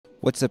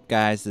What's up,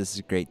 guys? This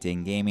is Great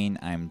Dane Gaming.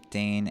 I'm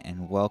Dane,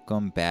 and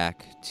welcome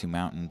back to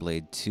Mountain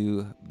Blade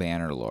 2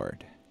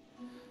 Bannerlord.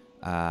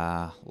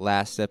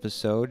 Last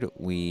episode,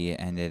 we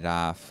ended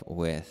off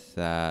with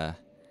a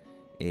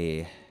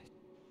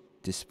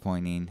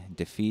disappointing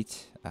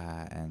defeat,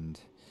 and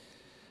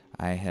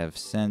I have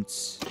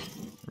since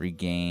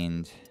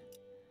regained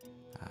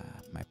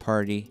my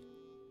party.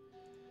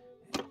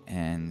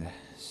 And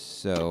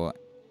so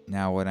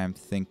now what I'm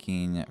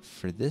thinking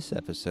for this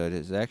episode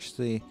is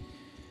actually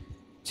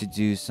to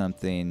do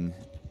something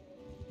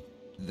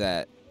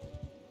that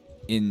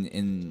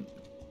in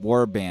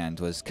Warband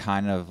was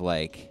kind of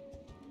like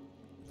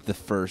the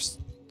first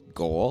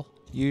goal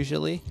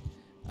usually,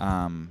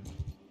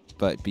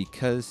 but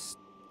because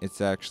it's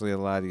actually a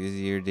lot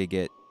easier to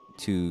get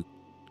to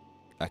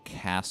a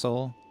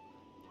castle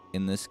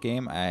in this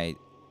game, I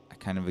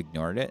kind of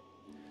ignored it,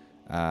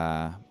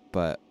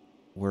 but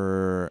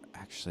we're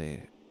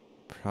actually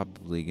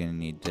probably gonna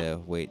need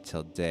to wait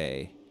till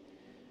day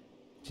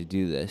to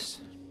do this.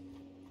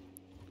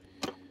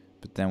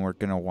 But then we're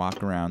going to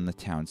walk around the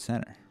town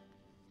center.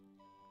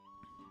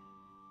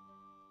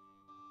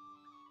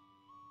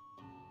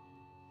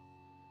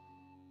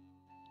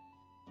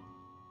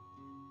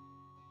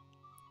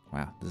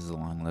 Wow, this is a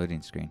long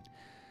loading screen.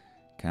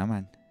 Come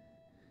on.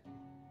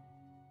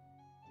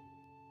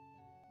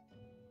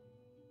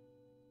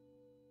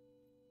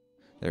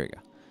 There we go.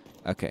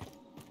 Okay.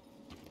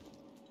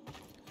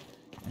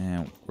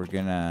 And we're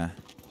going to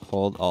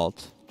hold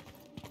Alt.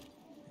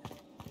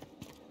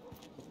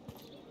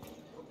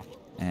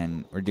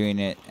 And we're doing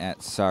it at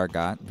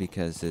Sargot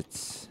because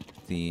it's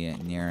the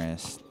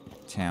nearest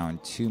town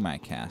to my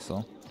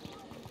castle.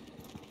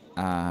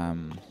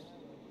 And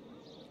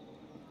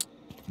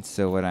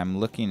so what I'm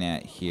looking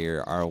at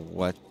here are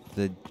what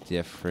the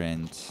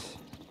different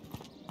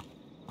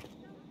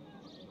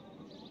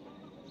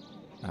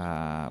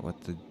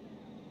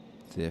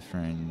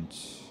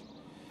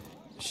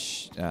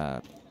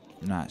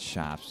not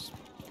shops,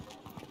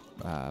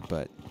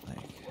 but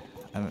like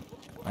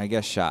I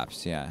guess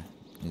shops, yeah,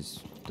 is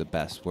the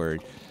best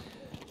word,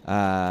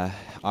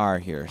 are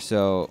here.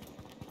 So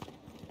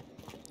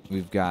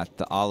we've got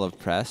the olive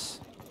press,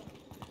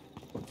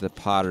 the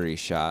pottery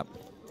shop,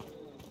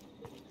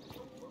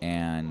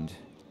 and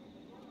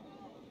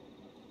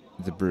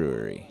the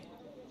brewery.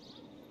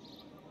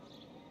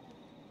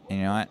 And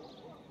you know what?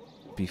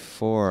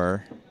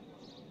 Before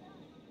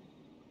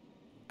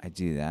I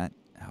do that,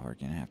 we're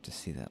going to have to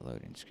see that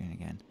loading screen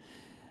again.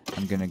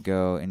 I'm going to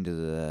go into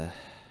the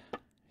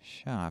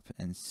shop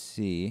and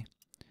see.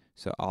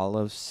 So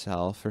olives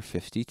sell for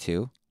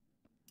 52.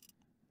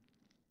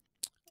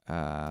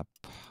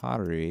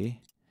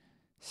 Pottery,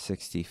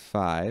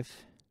 65.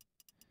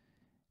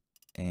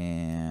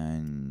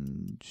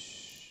 And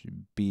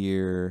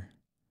beer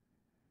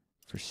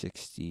for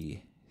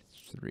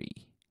 63.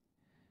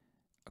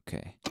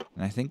 Okay.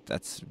 And I think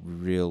that's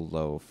real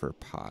low for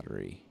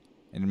pottery.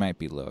 And it might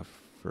be low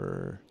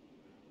for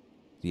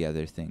the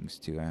other things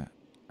too.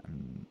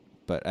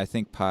 But I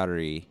think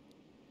pottery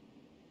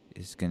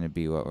is going to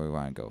be what we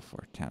want to go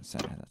for. Town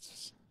center,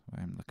 that's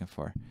what I'm looking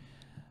for.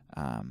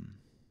 And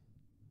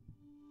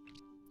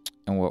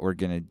what we're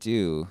going to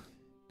do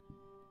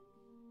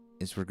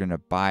is we're going to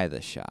buy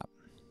the shop.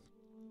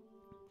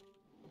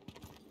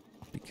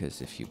 Because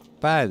if you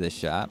buy the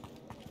shop,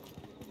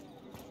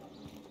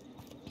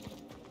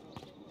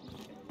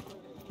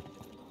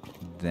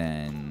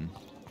 then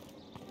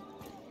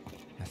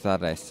I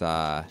thought I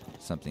saw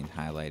something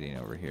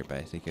highlighting over here, but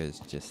I think it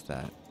was just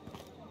that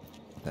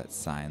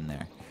sign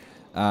there.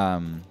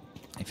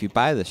 If you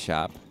buy the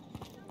shop,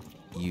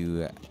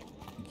 you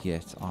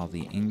get all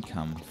the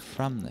income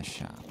from the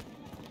shop.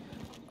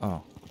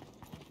 Oh,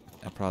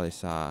 I probably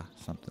saw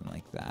something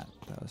like that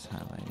was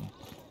highlighting.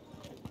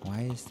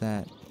 Why is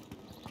that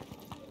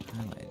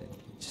highlighted?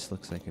 It just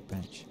looks like a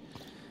bench.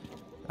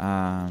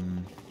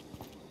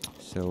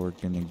 So we're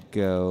gonna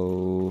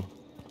go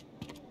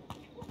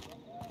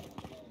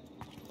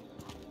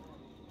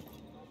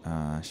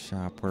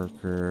shop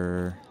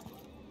worker,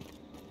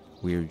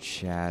 weird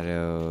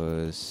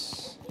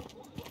shadows,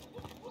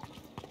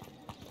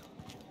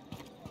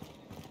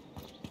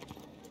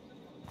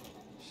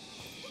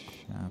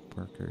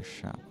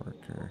 shop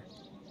worker.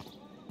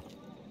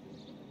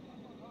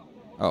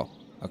 Oh,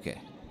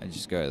 okay. I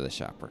just go to the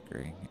shop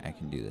worker. I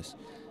can do this.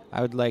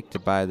 I would like to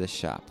buy the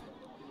shop.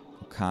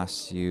 It'll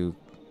cost you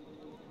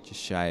just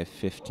shy of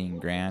 15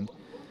 grand,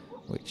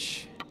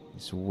 which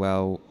is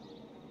well.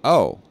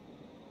 Oh,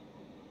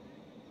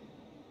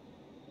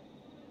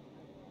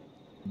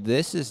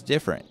 this is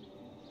different.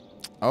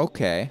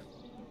 Okay.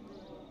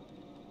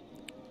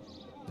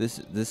 This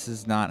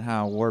is not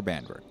how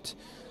Warband worked.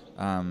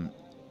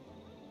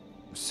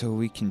 So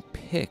we can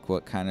pick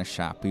what kind of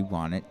shop we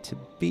want it to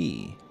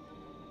be.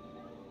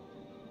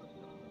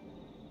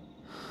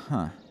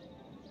 Huh.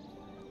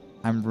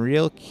 I'm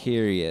real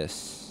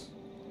curious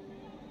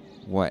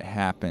what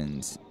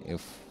happens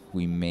if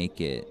we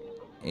make it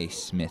a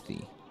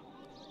smithy,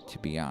 to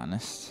be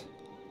honest.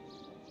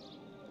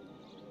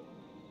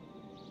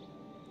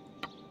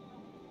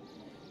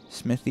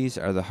 Smithies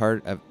are the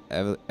heart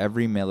of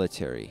every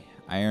military.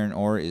 Iron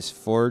ore is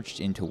forged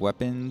into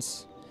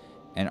weapons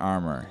and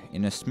armor.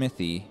 In a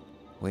smithy...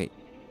 Wait,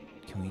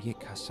 can we get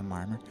custom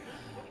armor?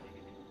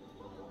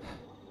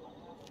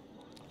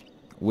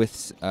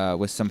 With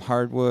some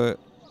hardwood,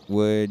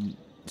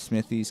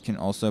 smithies can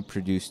also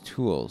produce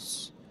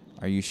tools.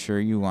 Are you sure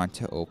you want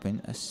to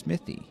open a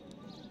smithy?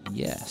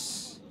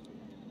 Yes.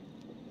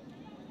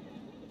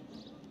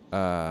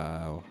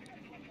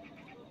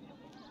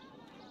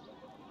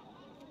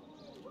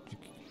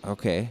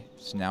 Okay,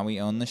 so now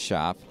we own the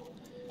shop.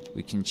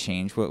 We can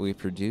change what we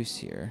produce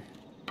here.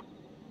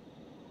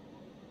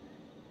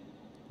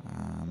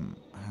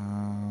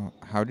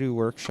 How do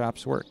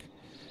workshops work?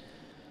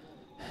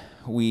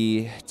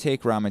 We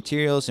take raw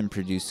materials and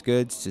produce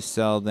goods to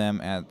sell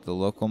them at the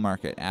local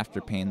market.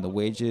 After paying the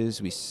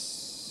wages, we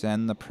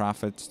send the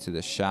profits to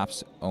the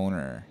shop's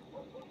owner.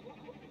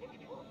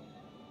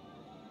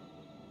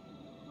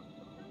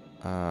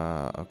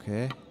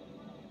 Okay.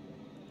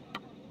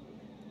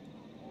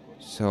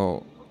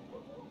 So...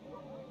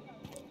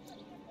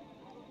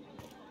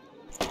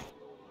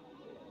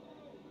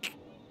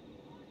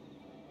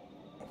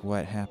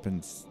 what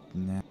happens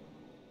now?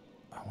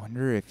 I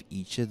wonder if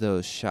each of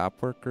those shop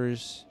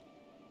workers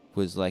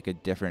was like a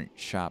different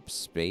shop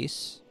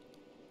space,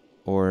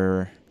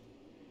 or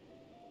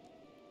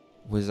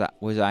was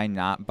I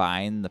not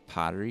buying the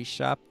pottery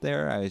shop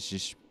there? I was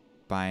just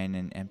buying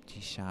an empty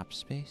shop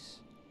space.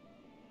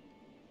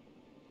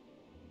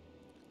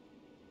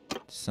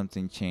 Does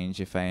something change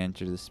if I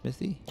enter the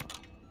smithy?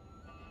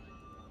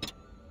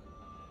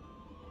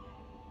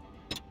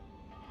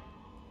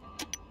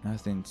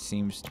 Nothing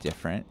seems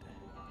different.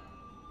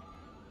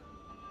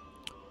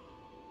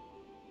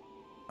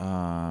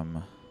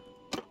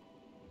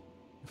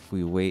 If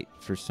we wait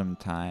for some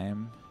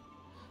time,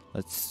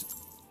 let's...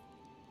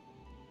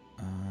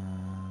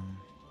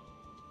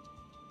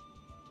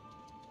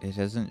 it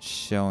hasn't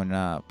shown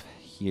up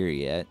here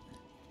yet.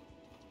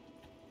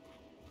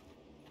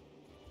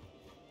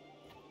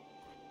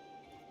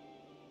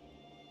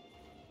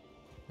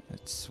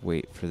 Let's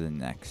wait for the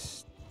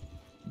next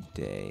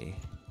day.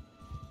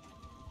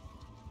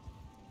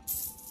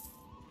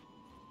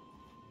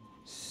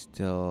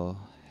 Still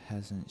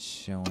hasn't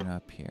shown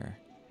up here.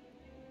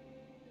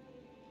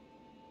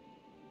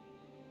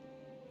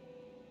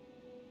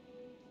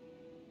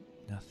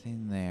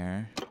 Nothing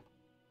there.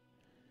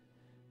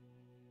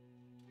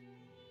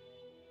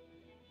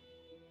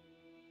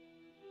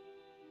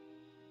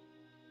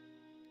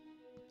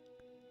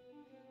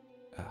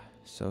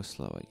 So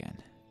slow again.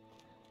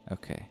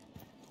 Okay.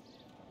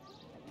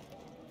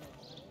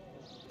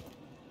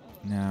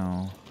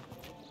 Now,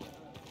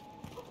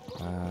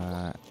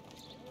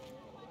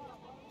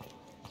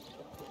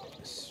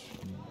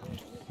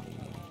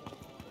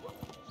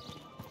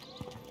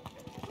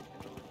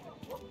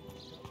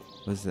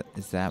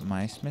 is that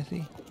my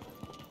smithy?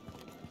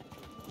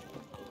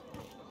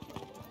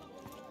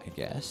 I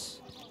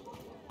guess.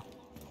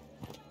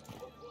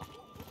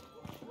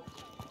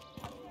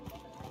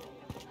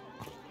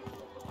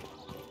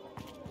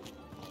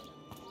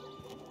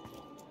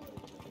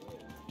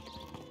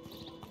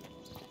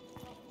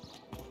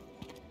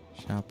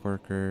 Shop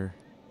worker,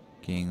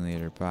 gang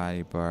leader,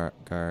 bodyguard,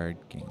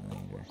 gang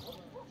leader,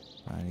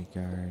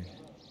 bodyguard.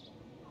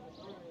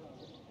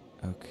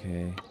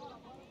 Okay.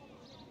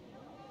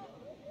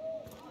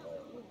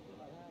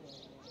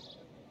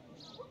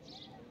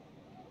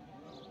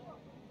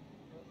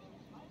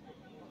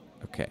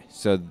 Okay,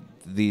 so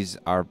these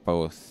are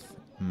both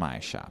my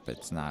shop.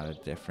 It's not a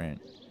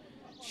different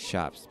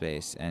shop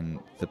space, and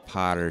the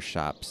potter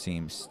shop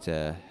seems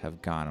to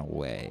have gone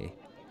away.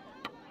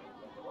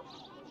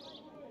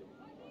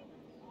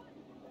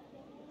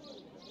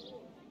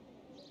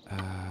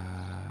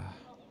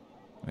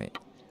 Wait,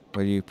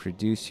 what do you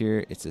produce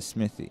here? It's a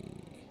smithy.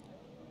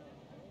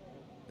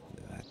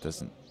 That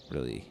doesn't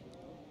really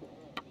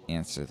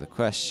answer the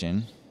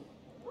question.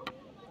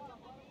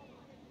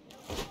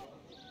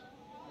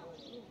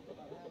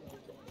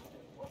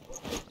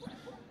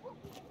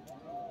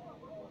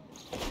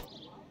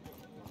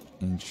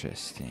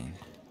 Interesting.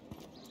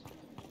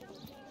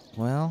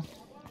 Well,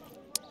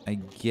 I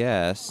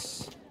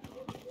guess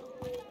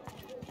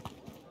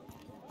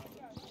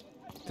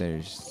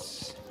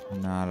there's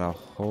not a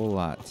whole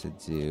lot to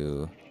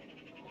do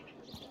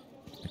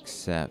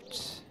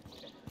except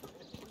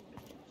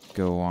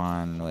go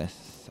on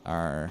with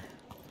our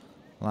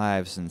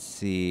lives and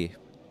see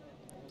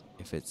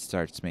if it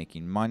starts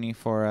making money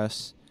for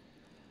us.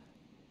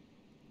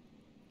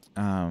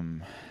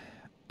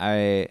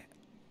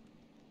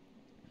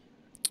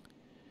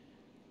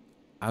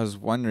 I was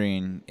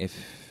wondering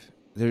if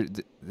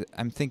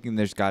I'm thinking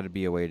there's got to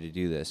be a way to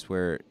do this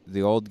where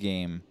the old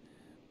game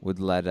would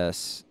let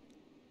us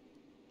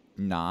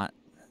not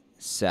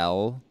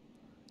sell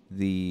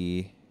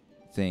the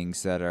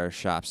things that our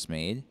shops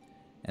made,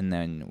 and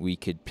then we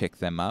could pick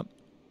them up.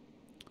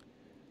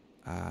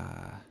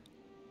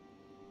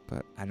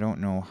 But I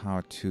don't know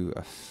how to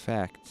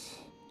affect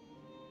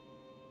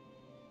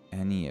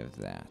any of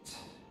that.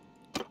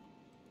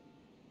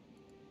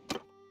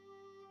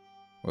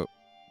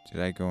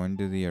 Did I go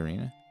into the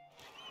arena?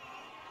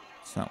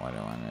 It's not what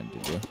I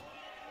wanted to do.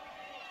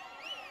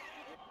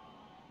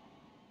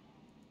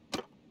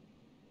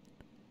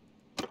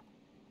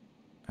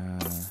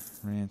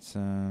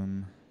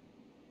 Ransom.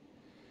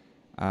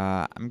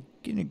 I'm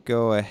gonna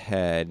go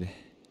ahead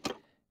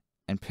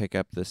and pick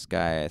up this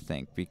guy, I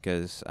think,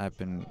 because I've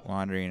been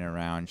wandering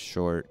around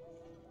short,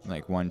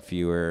 like one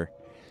fewer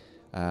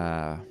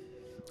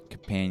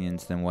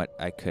companions than what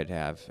I could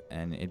have,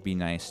 and it'd be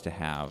nice to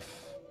have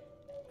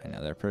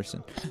another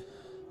person.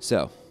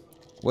 So,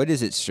 what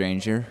is it,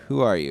 stranger?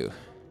 Who are you?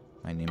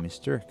 My name is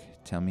Dirk.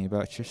 Tell me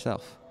about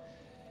yourself.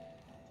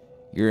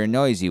 You're a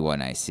noisy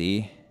one, I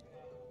see.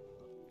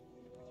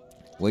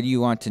 What do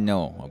you want to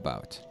know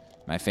about?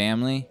 My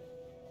family?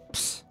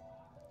 Psst.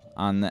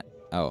 On the...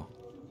 Oh,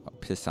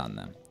 piss on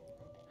them.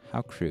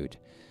 How crude.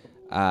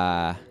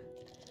 I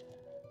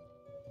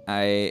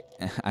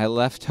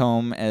left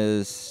home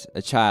as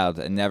a child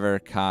and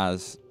never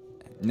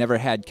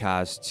had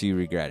cause to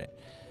regret it.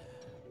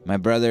 My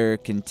brother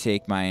can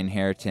take my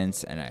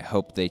inheritance, and I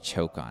hope they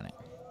choke on it.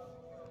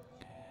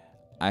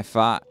 I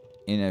fought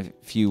in a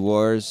few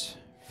wars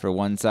for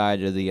one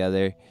side or the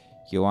other.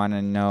 You want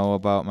to know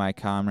about my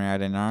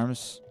comrade in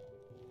arms?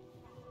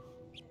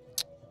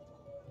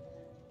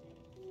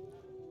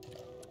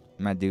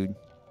 My dude,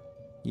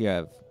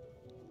 you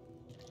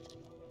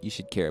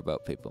should care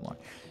about people more.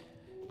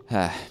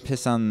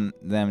 Piss on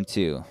them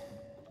too.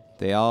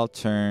 They all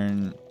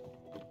turn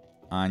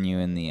on you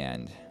in the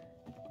end.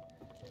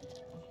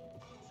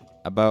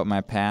 About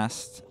my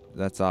past,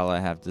 that's all I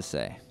have to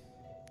say.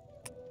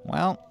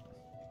 Well,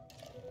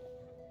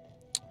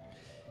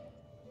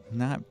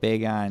 not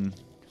big on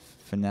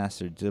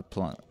finesse or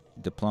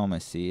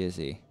diplomacy, is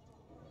he?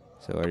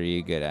 So what are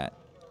you good at?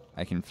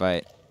 I can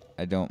fight.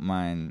 I don't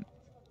mind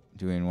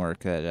doing work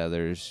that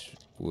others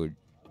would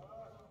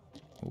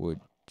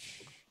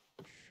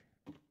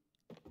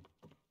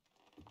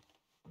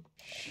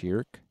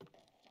shirk.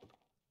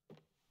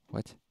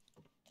 What?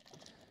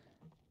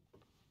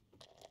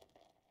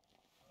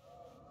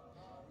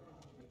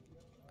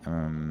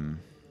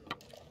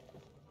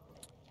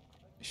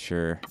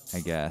 Sure, I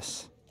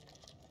guess.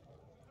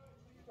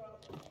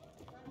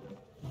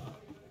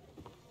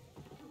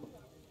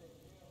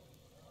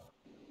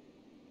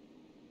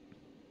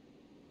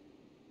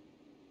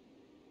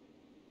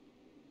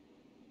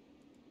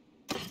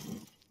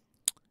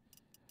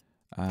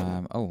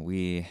 Oh,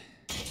 we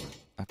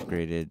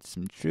upgraded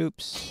some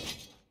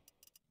troops.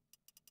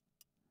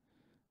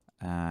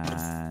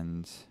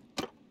 And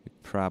we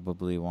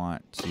probably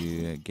want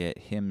to get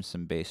him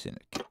some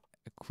basic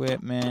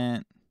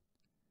equipment.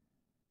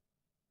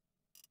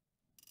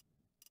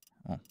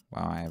 Oh,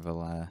 wow, I have a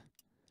lot of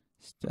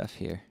stuff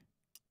here.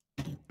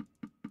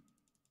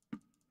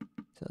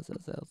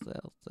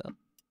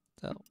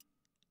 Sell.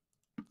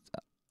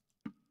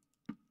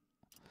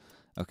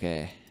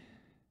 Okay.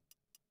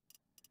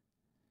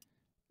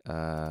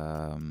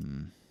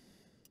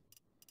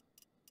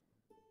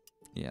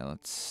 Yeah,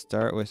 let's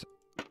start with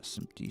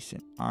some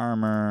decent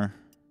armor.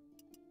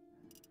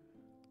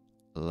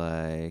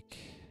 Like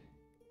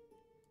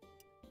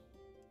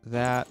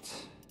that.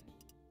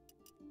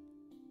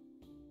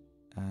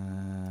 Do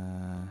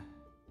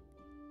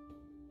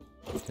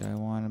I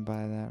want to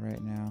buy that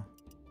right now?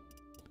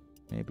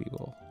 Maybe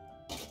we'll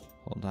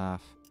hold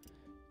off.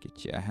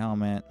 Get you a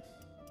helmet.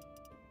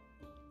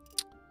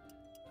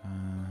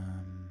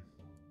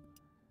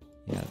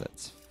 Yeah,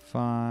 that's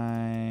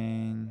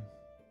fine.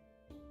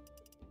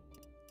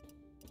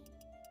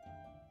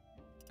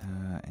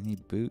 Any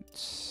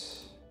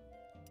boots?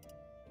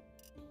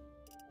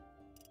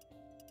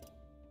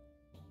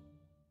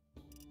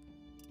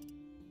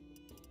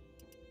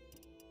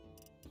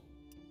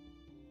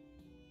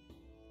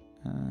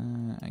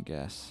 I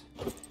guess.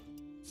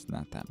 It's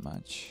not that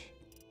much.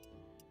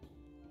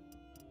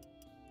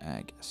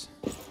 I guess.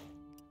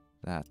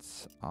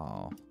 That's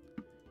all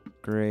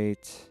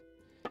great.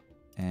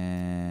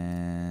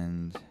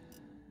 And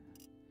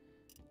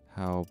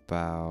how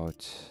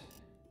about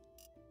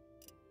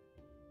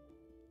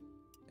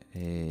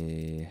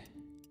a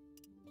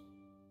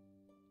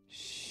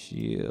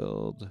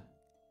shield?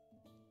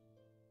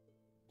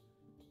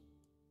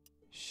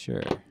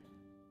 Sure.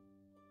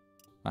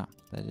 Wow,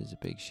 that is a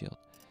big shield.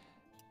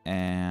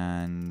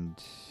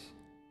 And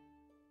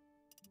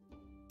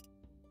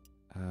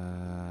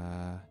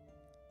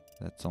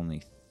that's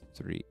only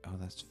 3. Oh,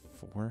 that's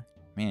 4.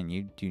 Man,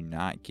 you do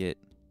not get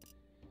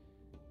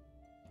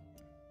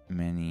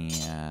many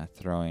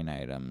throwing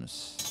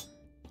items.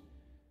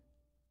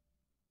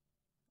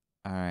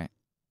 Alright.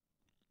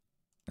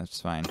 That's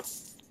fine.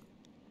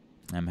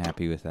 I'm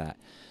happy with that.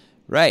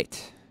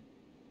 Right.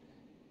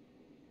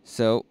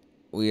 So,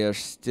 we are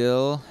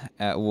still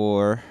at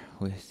war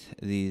with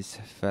these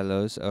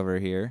fellows over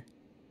here.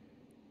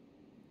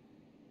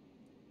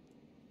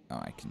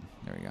 Oh, I can.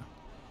 There we go.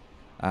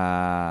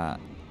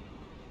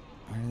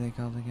 What are they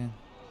called again?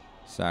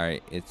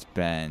 Sorry, it's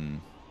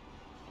been...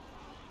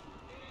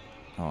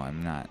 Oh,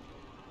 I'm not...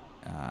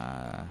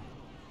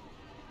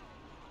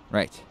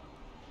 Right.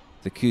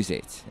 the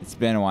Khuzaits. It's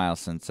been a while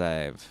since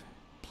I've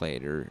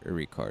played or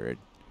recorded.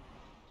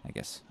 I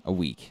guess a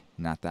week,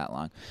 not that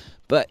long.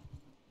 But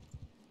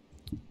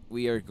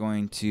we are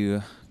going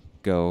to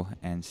go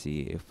and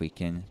see if we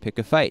can pick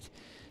a fight.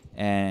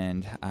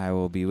 And I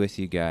will be with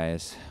you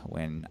guys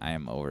when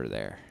I'm over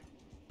there.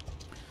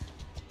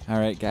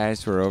 Alright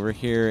guys, we're over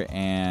here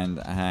and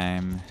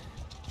I'm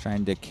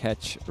trying to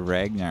catch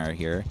Ragnar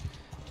here.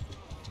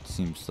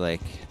 Seems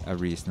like a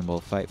reasonable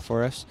fight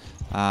for us.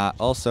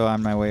 Also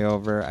on my way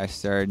over, I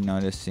started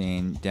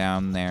noticing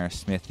down there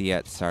Smithy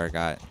at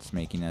Sargot. It's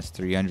making us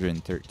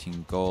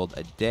 313 gold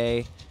a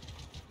day.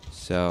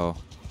 So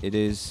it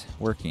is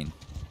working.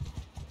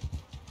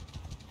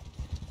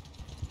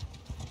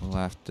 We'll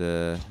have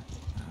to...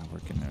 we're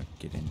going to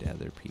get into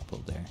other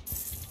people there.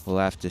 We'll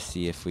have to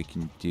see if we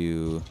can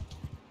do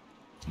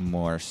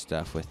more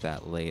stuff with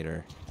that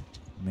later.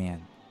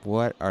 Man,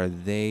 what are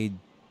they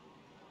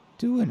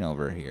doing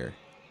over here?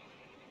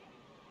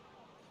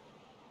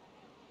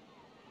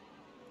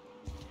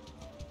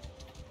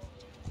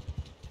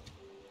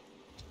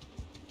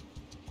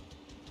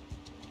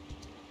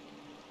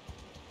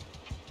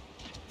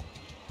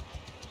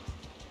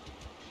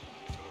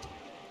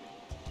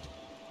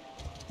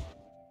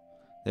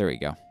 There we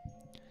go.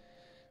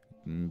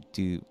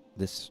 Do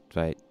this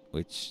fight,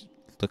 which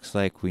looks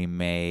like we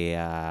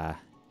may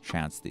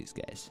trounce these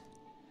guys.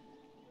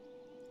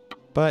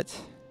 But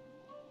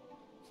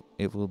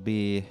it will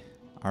be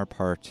our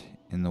part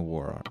in the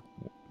war.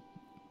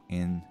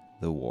 There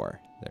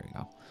we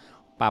go.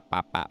 Bop,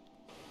 bop, bop.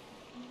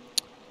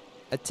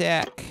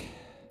 Attack!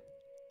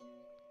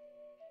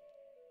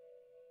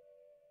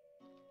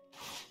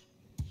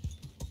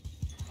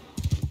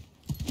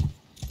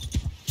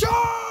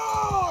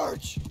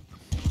 Charge!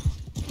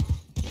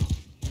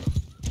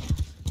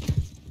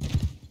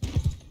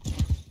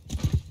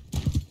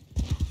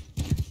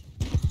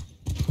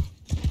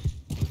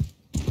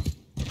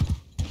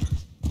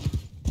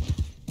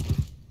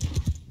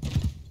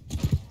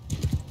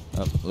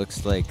 Oh,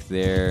 looks like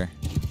they're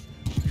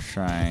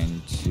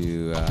trying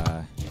to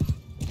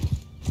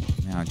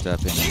mount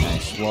up in a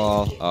nice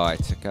wall. Oh, I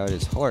took out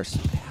his horse.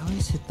 I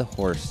always hit the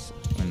horse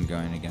when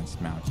going against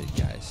mounted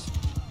guys.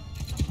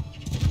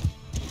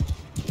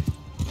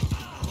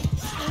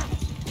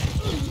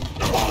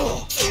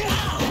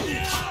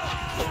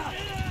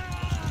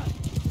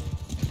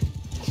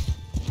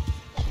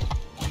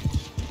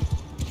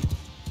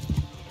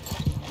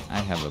 I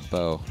have a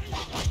bow.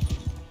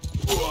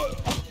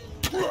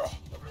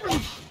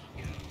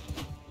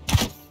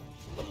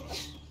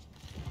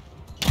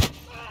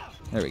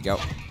 There we go.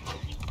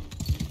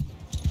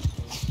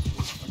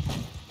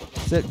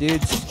 That's it,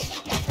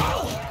 dudes.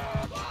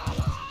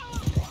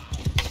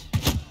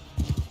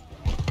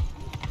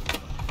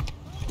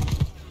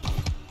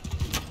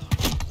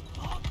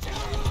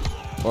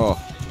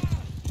 Oh,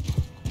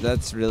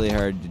 that's really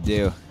hard to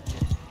do.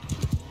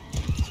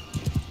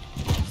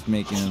 It's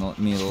making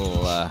me a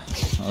little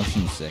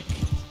motion sick.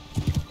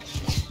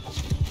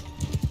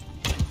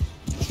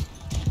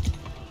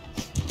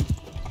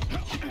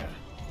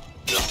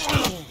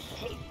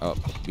 Oh,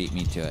 beat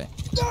me to it.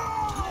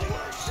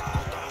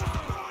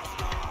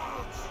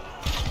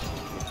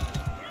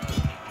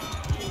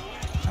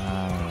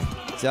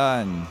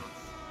 Done.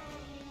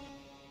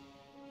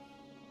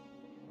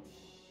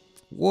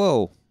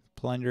 Whoa!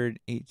 Plundered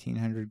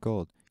 1,800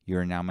 gold. You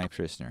are now my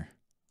prisoner.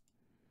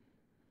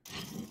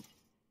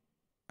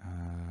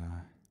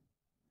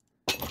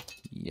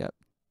 Yep.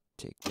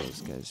 Take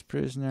those guys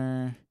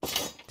prisoner.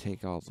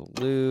 Take all the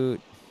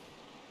loot.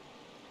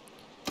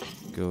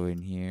 Go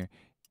in here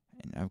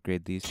and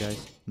upgrade these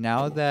guys.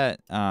 Now that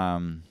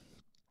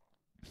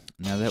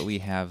we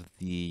have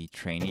the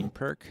training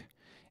perk,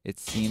 it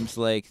seems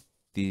like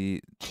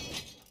these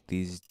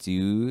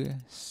do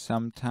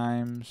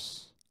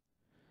sometimes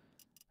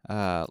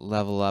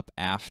level up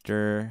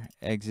after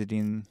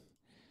exiting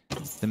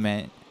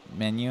the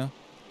menu.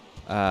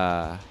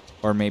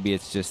 Or maybe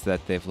it's just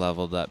that they've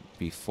leveled up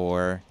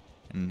before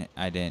and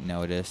I didn't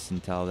notice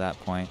until that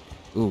point.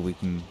 Ooh, we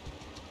can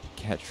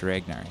catch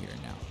Ragnar here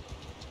now.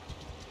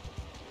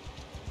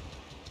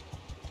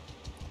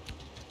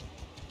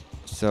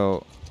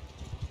 So,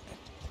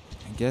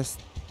 I guess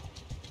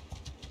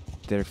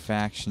their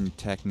faction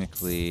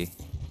technically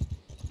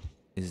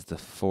is the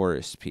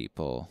forest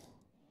people,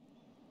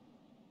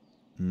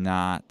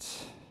 not...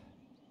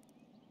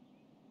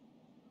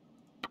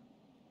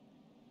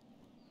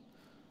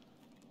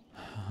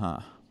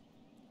 Huh.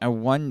 I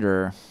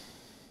wonder...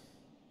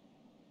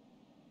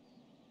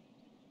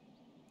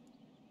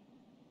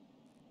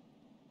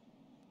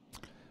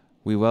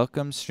 We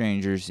welcome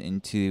strangers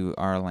into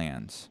our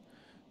lands.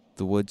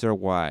 The woods are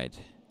wide,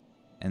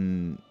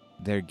 and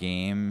their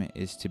game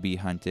is to be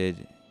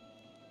hunted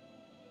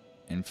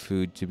and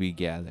food to be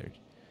gathered.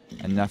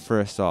 Enough for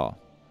us all.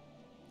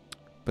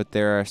 But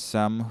there are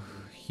some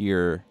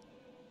who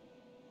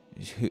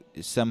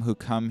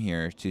come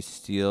here to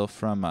steal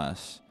from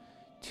us,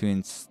 to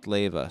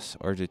enslave us,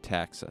 or to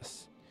tax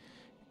us.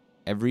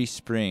 Every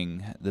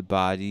spring, the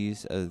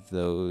bodies of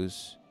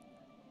those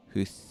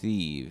who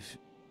thieve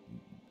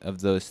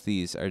of those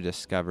thieves are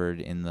discovered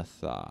in the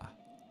thaw.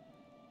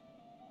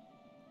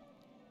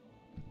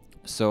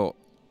 So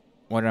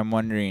what I'm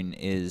wondering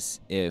is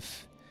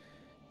if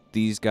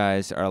these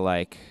guys are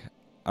like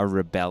a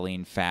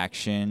rebelling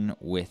faction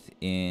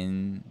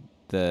within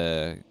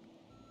the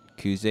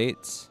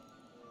Khuzaits,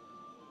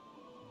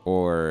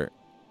 or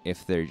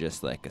if they're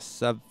just like a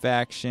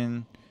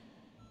sub-faction.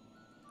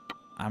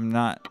 I'm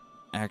not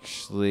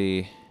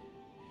actually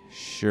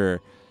sure.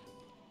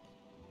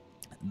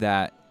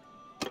 That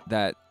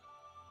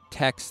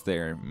text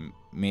there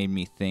made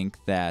me think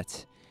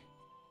that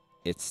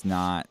it's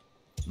not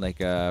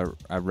like a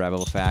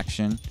rebel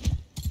faction,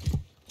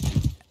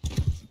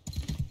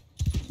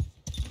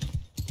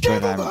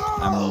 but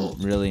I'm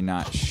really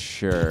not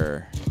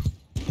sure.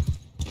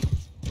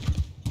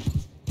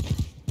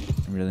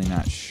 I'm really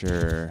not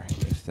sure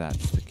if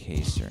that's the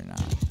case or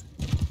not.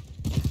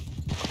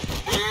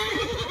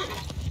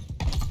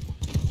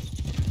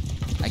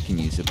 I can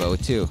use a bow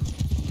too.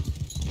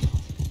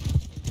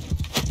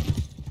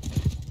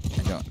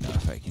 I don't know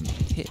if I can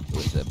hit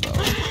with a bow,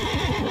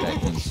 but I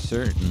can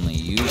certainly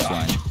use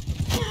one.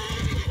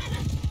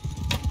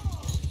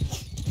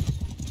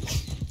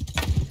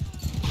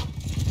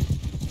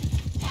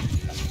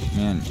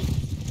 Man.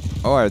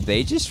 Oh, are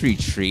they just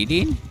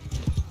retreating?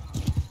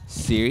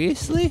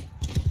 Seriously?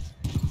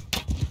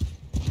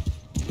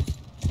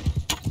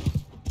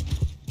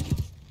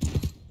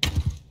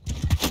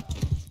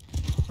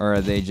 Or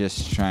are they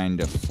just trying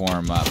to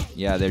form up?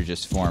 Yeah, they're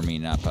just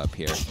forming up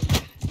here.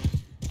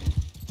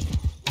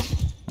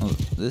 Oh,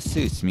 this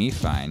suits me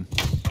fine.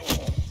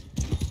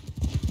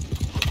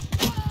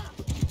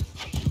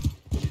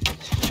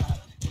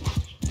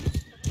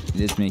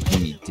 It is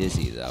making me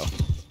dizzy, though.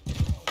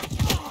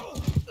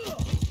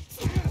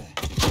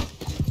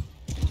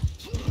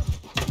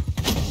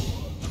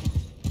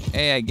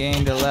 Hey, I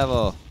gained a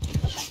level.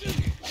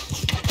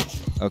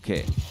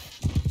 Okay.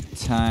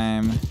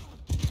 Time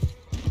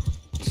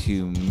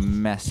to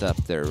mess up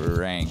their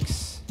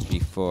ranks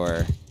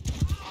before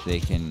they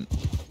can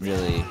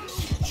really...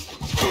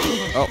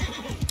 Oh,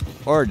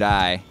 or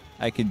die.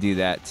 I could do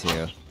that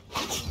too.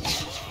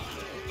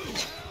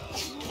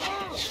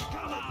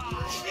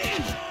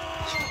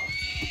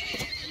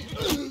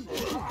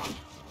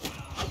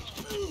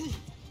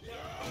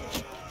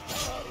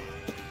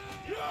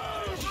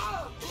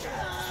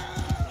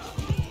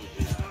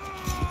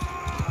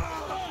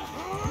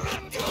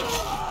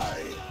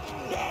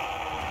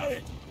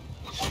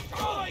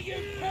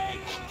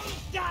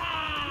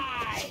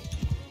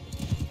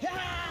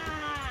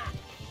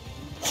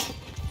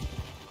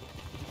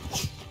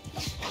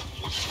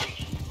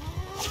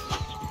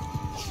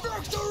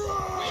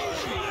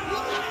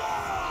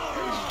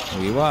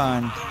 We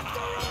won.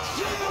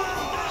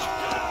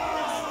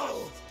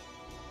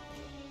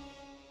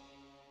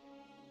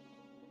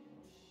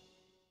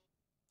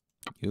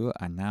 You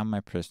are now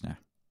my prisoner.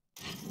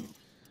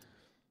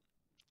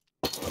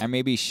 I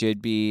maybe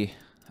should be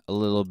a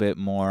little bit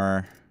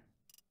more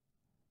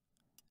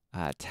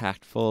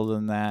tactful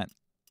than that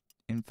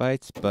in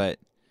fights, but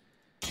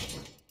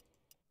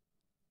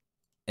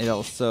it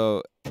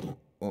also,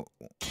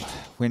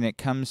 when it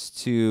comes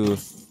to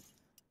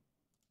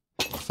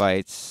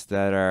fights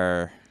that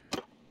are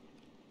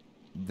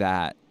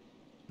that,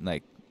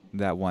 like,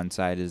 that one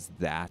side is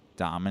that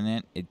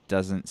dominant, it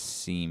doesn't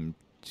seem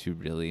to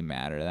really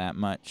matter that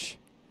much.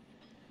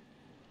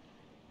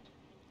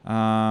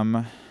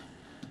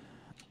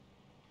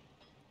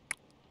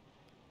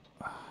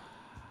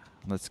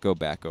 Let's go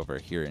back over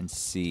here and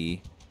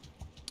see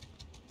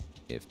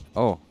if...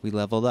 Oh, we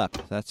leveled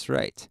up. That's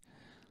right.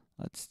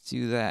 Let's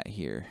do that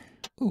here.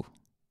 Ooh.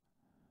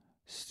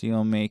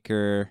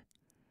 Steelmaker,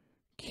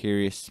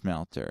 Curious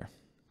Smelter.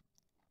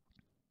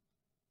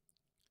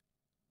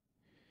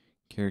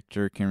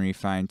 Character can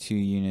refine 2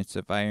 units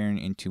of iron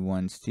into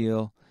 1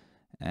 steel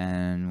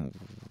and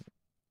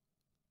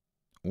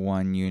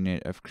 1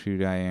 unit of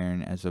crude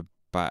iron as a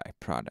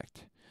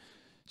byproduct.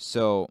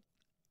 So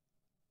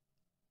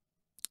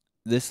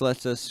this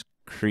lets us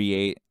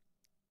create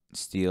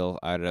steel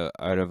out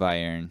of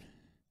iron.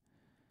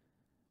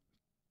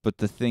 But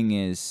the thing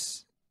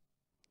is,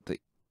 the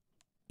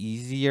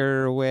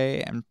easier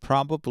way and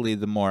probably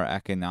the more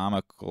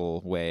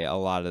economical way a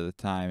lot of the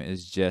time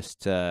is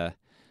just to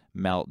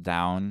melt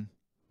down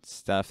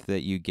stuff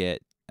that you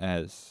get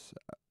as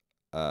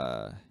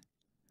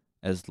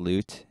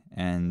loot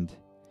and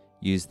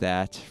use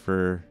that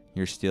for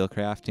your steel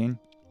crafting.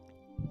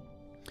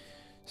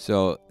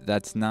 So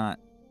that's not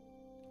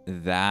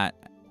that,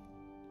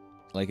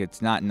 like,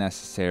 it's not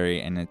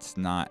necessary and it's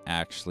not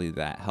actually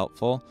that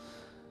helpful.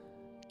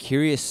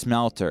 Curious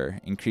Smelter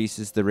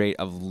increases the rate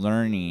of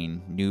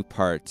learning new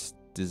part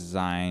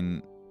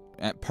designs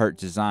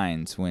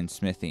when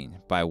smithing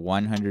by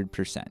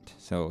 100%,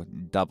 so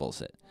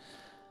doubles it.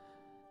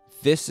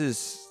 This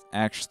is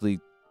actually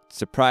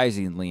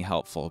surprisingly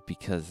helpful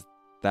because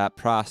that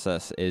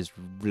process is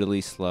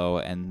really slow,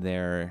 and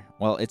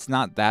well, it's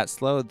not that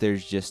slow,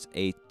 there's just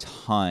a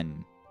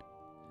ton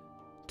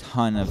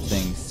ton of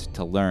things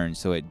to learn,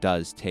 so it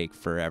does take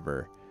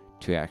forever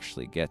to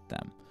actually get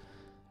them.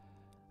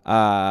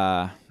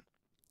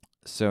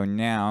 So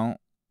now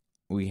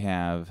we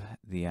have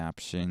the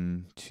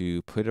option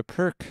to put a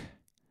perk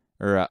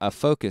or a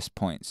focus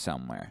point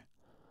somewhere.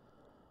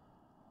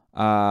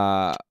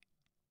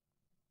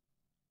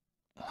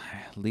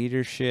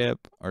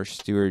 Leadership or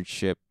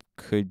stewardship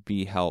could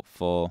be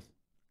helpful.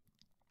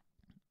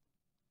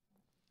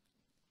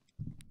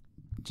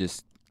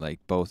 Just like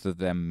both of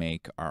them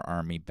make our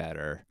army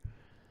better.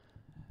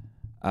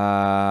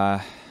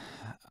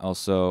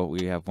 Also,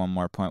 we have one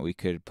more point we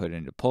could put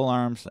into pole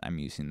arms. I'm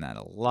using that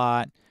a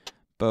lot.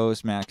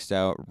 Bows maxed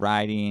out.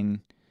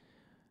 Riding.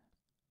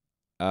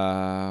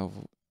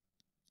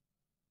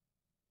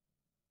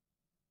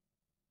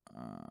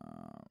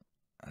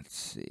 Let's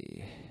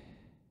see.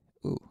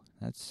 Ooh,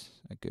 that's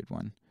a good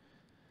one.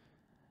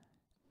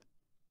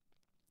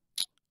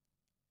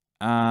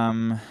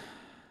 I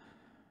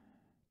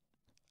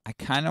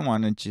kind of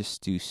want to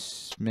just do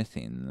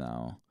smithing,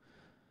 though.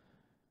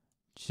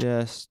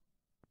 Just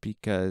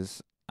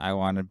because I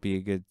want to be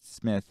a good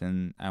smith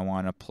and I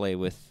want to play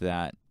with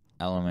that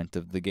element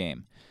of the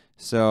game.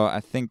 So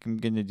I think I'm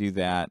going to do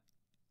that.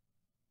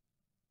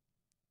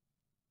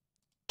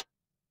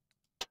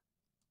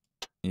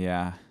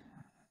 Yeah.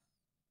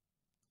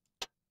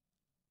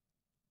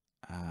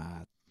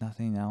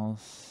 Nothing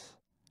else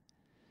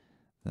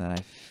that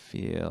I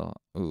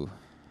feel... Ooh,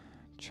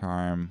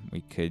 charm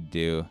we could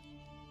do.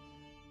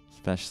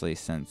 Especially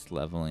since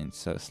leveling's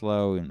so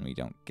slow and we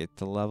don't get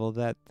to level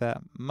that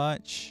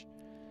much.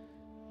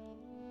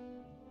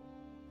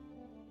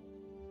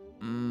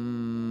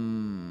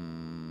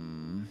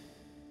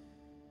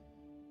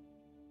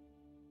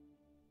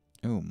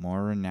 Ooh,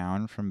 more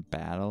renown from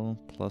battle.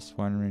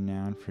 +1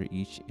 renown for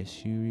each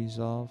issue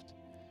resolved.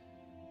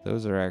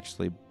 Those are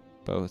actually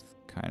both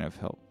kind of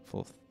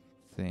helpful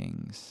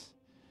things.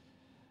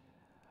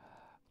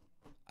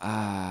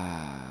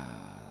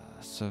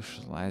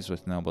 Socialize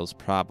with nobles.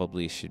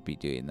 Probably should be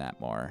doing that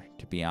more,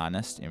 to be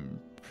honest.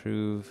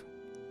 Improve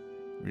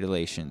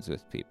relations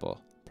with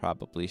people.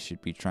 Probably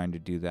should be trying to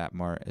do that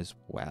more as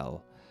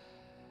well.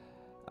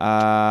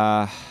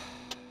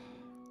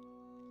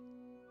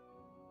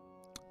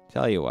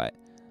 Tell you what.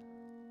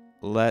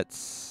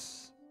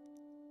 Let's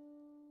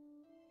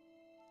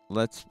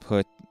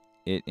put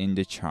it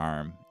into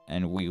charm,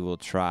 and we will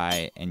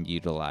try and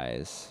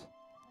utilize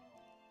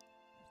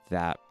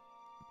that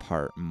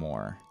part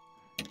more.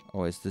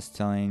 Oh, is this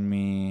telling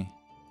me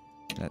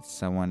that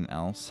someone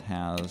else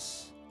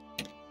has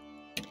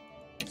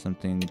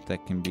something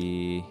that can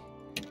be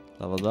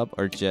leveled up,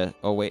 or just...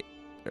 Oh, wait.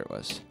 There it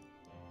was.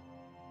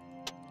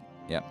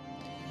 Yep.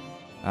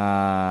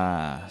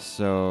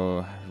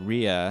 So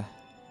Rhea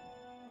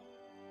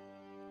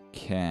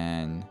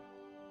can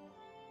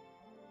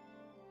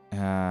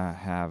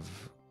have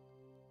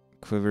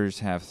quivers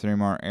have 3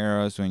 more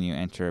arrows when you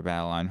enter a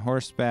battle on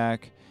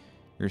horseback.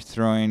 Your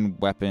throwing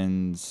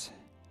weapons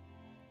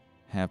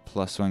have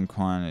 +1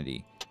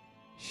 quantity.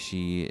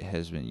 She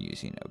has been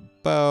using a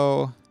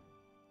bow.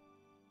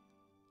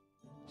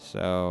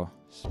 So,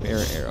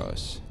 spare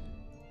arrows.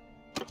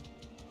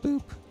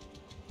 Boop.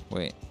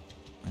 Wait.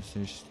 Is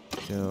there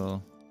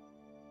still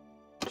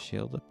a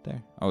shield up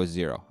there? Oh,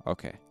 0.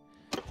 Okay.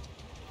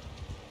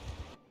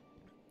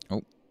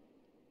 Oh.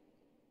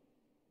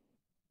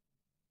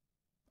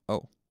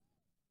 Oh.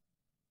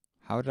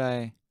 How did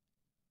I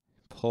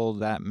pull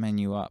that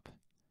menu up?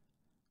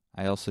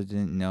 I also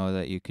didn't know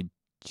that you could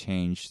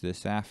change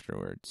this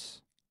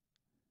afterwards.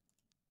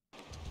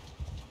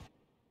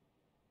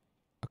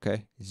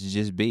 Okay, it's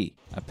just B.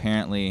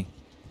 Apparently,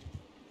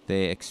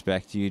 they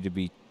expect you to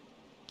be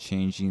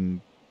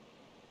changing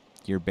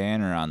your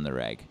banner on the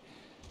reg.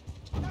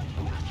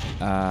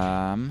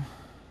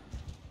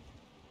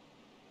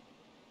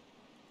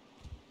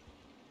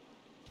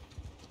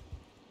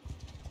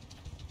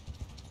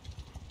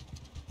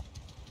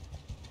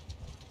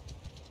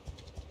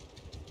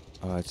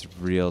 Oh, it's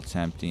real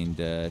tempting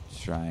to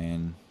try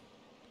and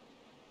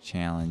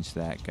challenge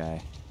that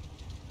guy.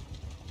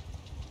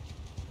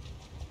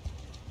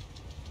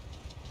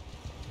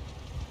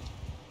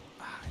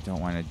 I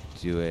don't want to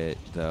do it,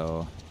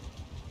 though,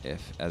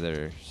 if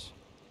others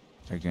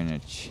are going to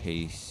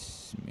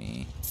chase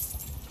me.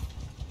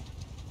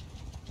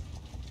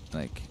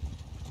 Like,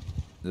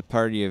 the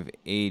party of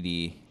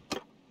 80...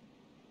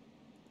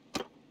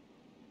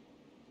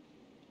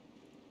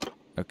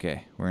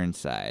 Okay, we're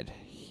inside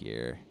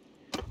here.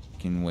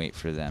 Can wait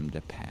for them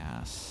to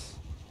pass.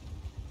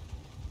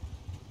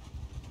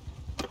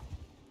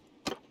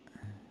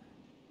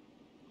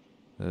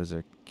 Those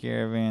are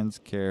caravans.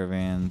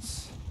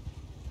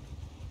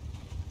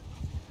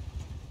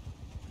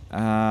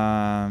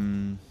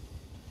 Man,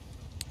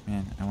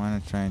 I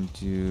want to try and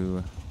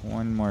do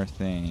one more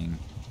thing.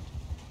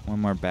 One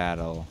more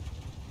battle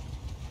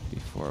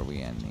before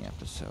we end the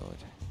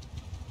episode.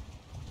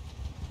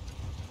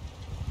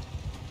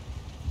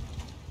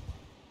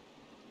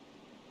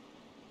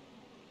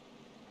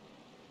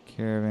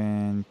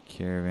 Caravan.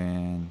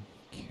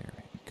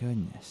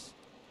 Goodness.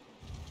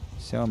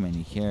 So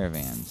many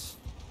caravans.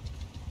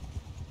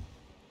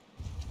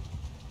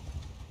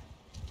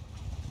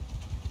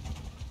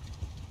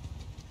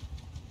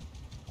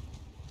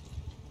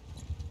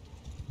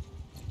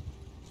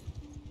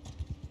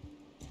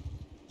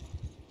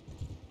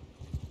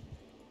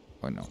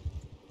 Oh no,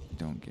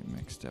 don't get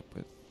mixed up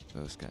with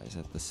those guys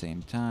at the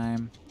same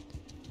time.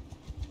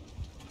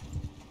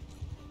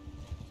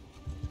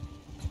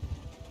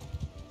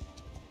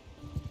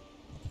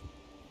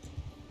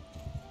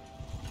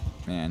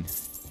 Man,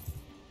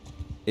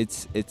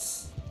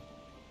 it's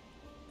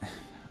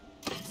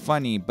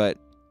funny, but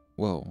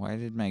whoa, why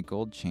did my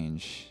gold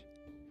change?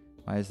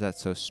 Why is that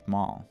so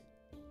small?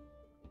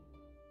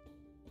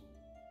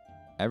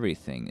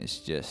 Everything is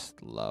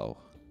just low.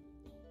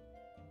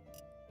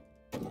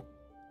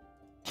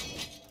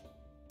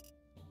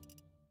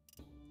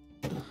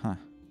 Huh.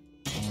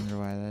 I wonder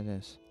why that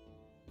is.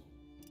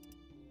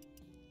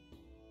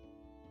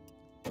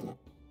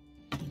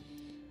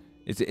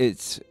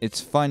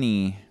 It's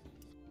funny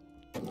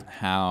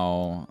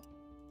how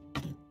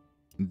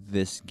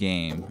this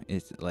game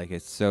is like,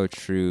 it's so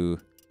true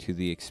to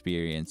the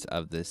experience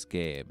of this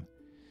game,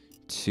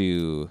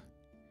 to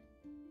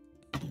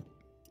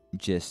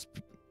just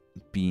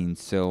being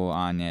so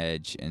on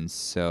edge and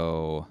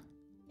so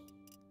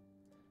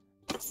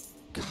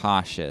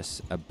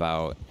cautious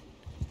about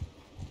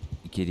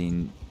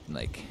getting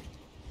like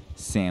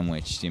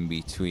sandwiched in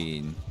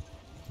between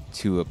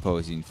two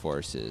opposing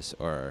forces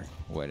or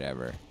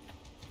whatever.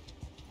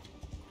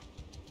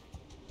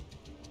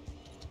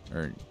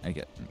 Or I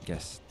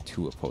guess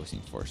two opposing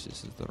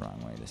forces is the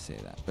wrong way to say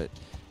that, but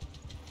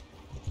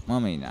well,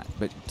 maybe not.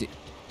 But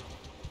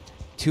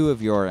two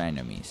of your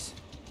enemies.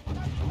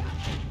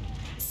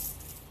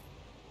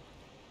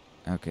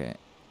 Okay,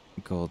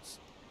 gold's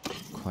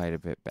quite a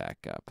bit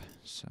back up,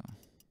 so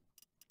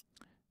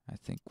I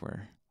think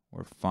we're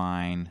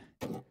fine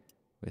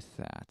with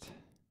that.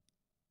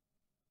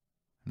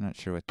 I'm not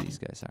sure what these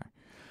guys are.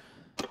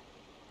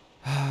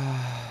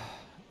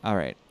 All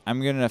right,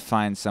 I'm gonna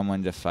find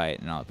someone to fight,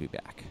 and I'll be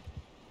back.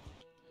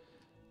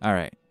 All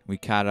right, we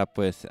caught up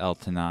with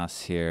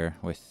Eltanas here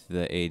with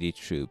the 80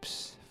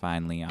 troops,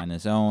 finally on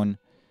his own.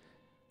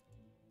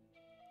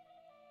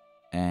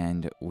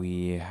 And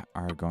we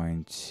are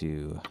going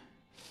to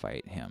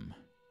fight him.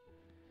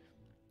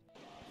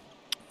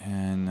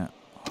 And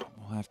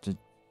we'll have to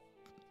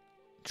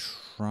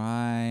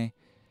try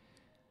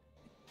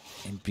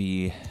and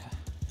be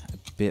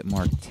a bit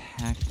more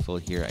tactful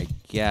here, I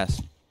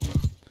guess.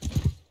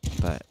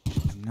 But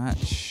I'm not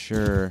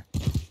sure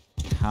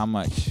how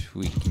much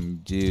we can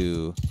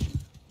do.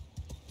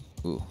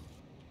 Ooh.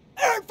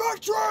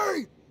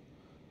 Infantry!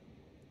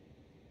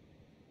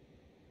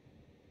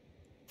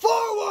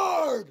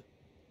 Forward!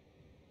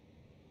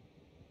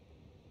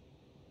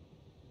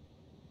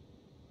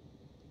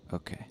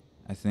 Okay.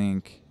 I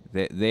think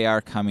they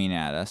are coming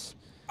at us.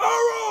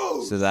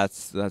 Arrows! So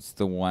that's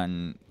the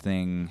one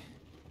thing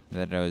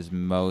that I was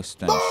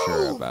most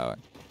unsure about.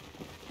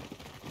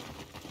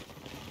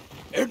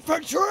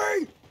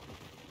 Infantry!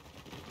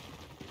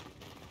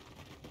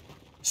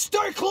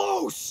 Stay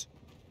close!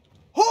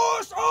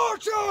 Horse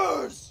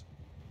archers!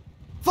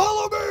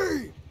 Follow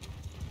me!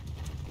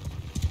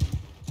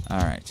 All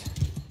right.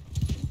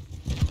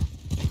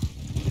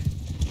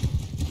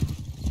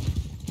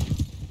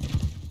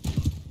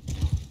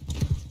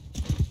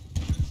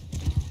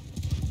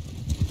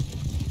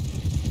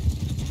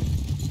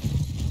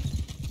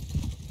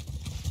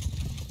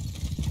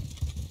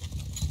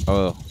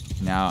 Oh,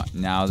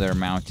 now they're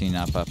mounting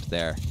up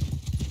there.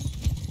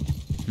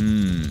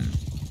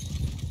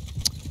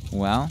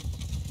 Well,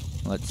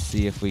 let's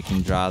see if we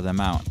can draw them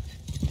out.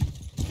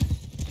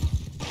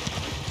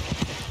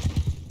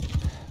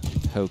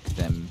 Poke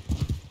them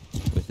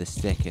with a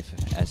stick,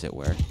 as it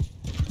were.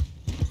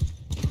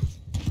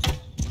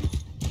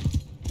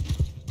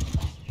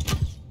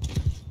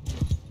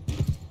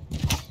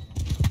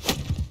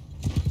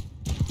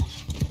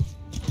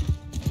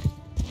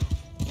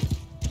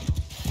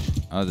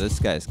 Oh, this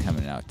guy's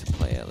coming out to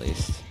play at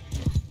least.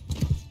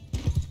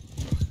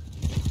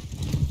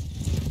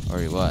 Or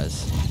he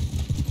was.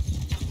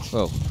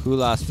 Whoa, who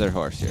lost their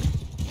horse here?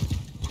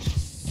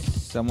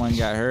 Someone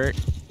got hurt?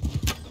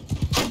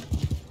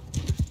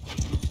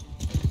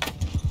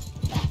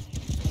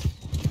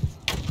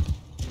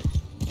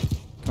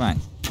 Come on.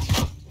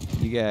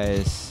 You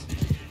guys...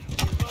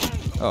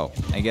 Oh,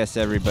 I guess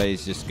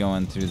everybody's just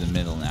going through the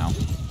middle now.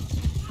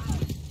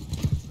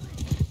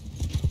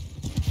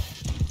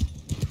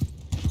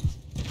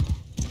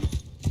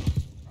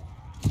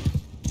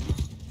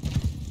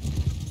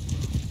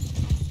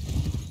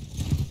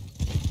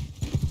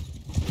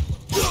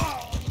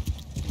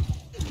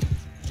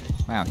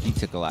 Wow, he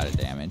took a lot of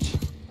damage.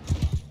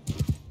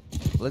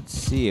 Let's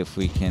see if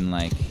we can,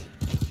 like,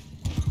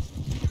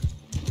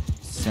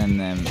 send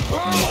them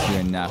into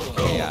enough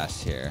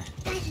chaos here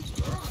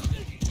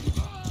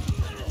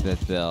that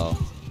they'll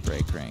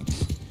break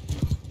ranks.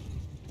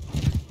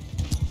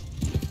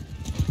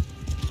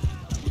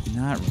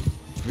 Not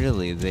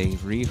really. They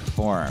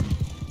reform.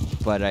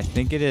 but I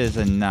think it is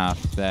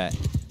enough that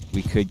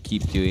we could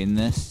keep doing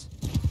this.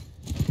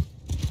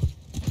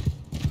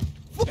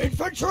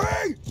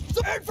 Infantry!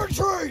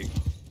 Infantry!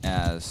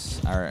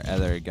 As our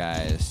other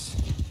guys.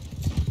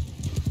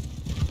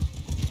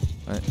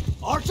 What?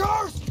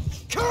 Archers!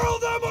 Kill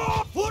them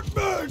all!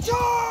 Footmen,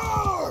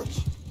 charge!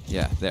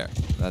 Yeah, there.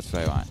 That's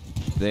what I want.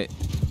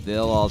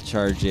 They'll all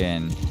charge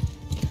in.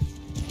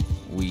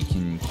 We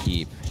can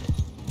keep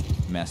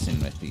messing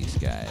with these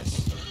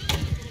guys.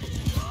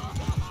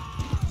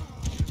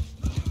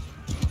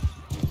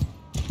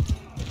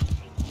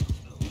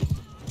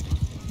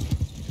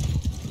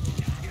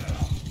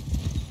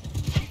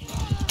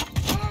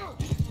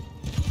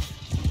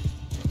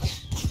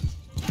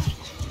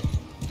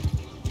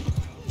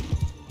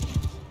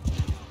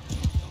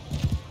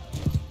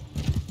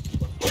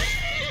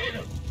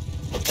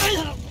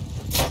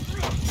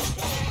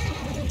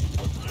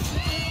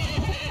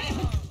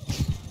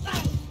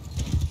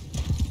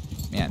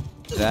 Man,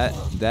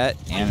 that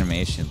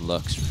animation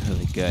looks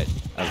really good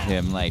of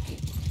him like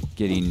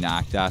getting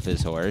knocked off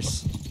his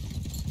horse.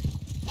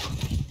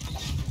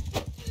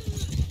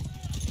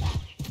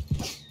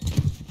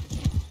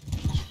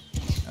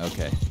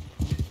 Okay,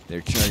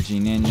 they're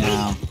charging in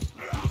now.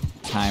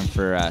 Time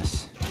for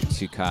us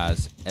to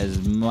cause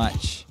as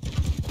much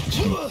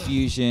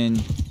confusion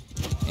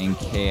and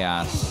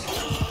chaos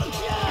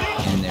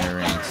in their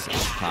ranks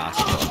as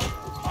possible.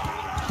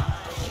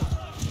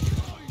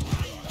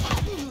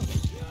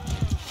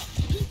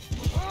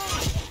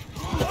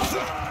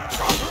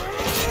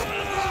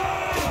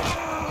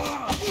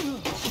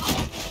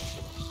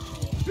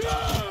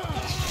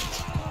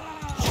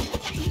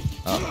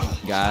 Oh,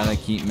 gotta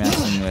keep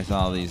messing with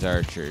all these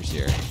archers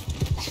here.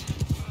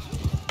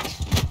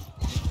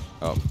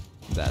 Oh,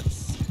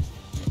 that's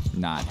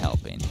not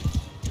helping.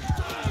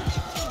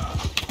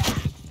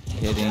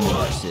 Hitting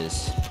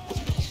horses.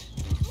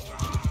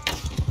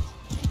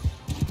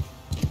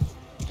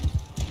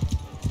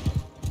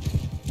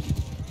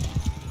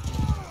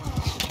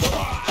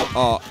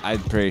 Oh,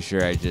 I'm pretty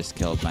sure I just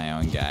killed my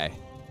own guy.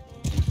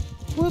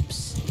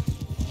 Whoops.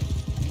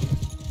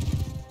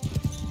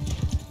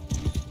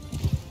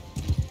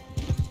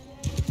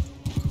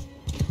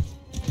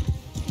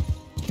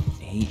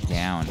 8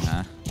 down,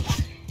 huh?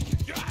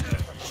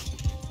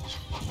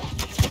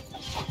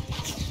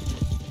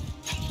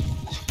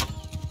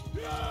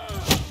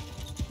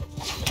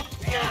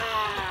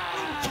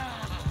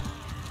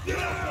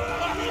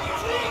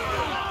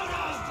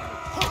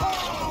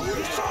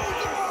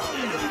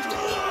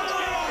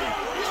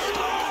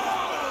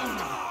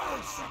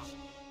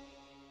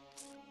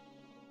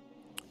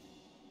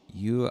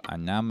 You are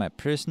now my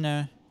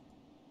prisoner.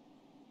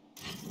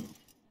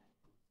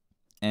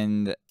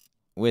 And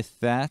with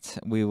that,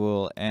 we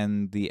will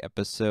end the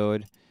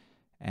episode.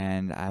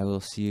 And I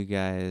will see you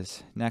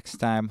guys next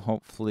time.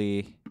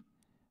 Hopefully,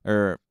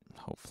 I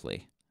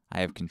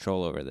have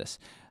control over this.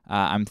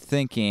 I'm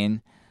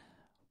thinking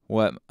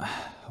what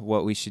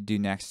we should do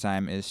next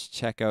time is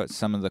check out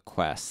some of the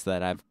quests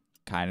that I've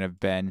kind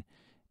of been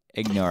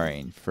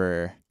ignoring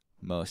for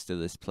most of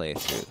this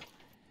playthrough.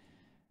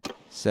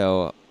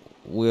 So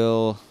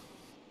we'll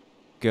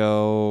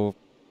go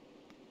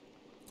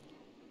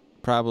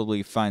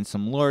probably find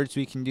some lords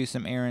we can do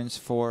some errands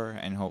for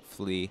and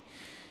hopefully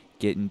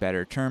get in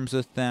better terms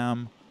with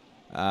them.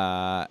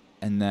 And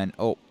then,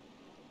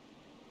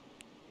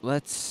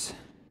 let's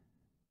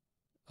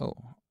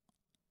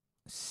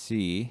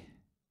see.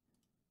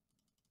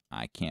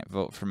 I can't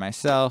vote for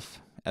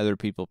myself. Other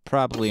people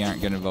probably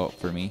aren't going to vote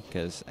for me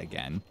because,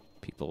 again,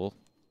 people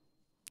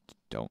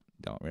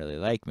don't really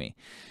like me.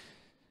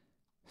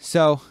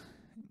 So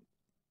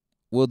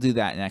we'll do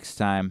that next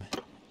time.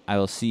 I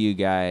will see you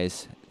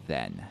guys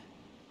then.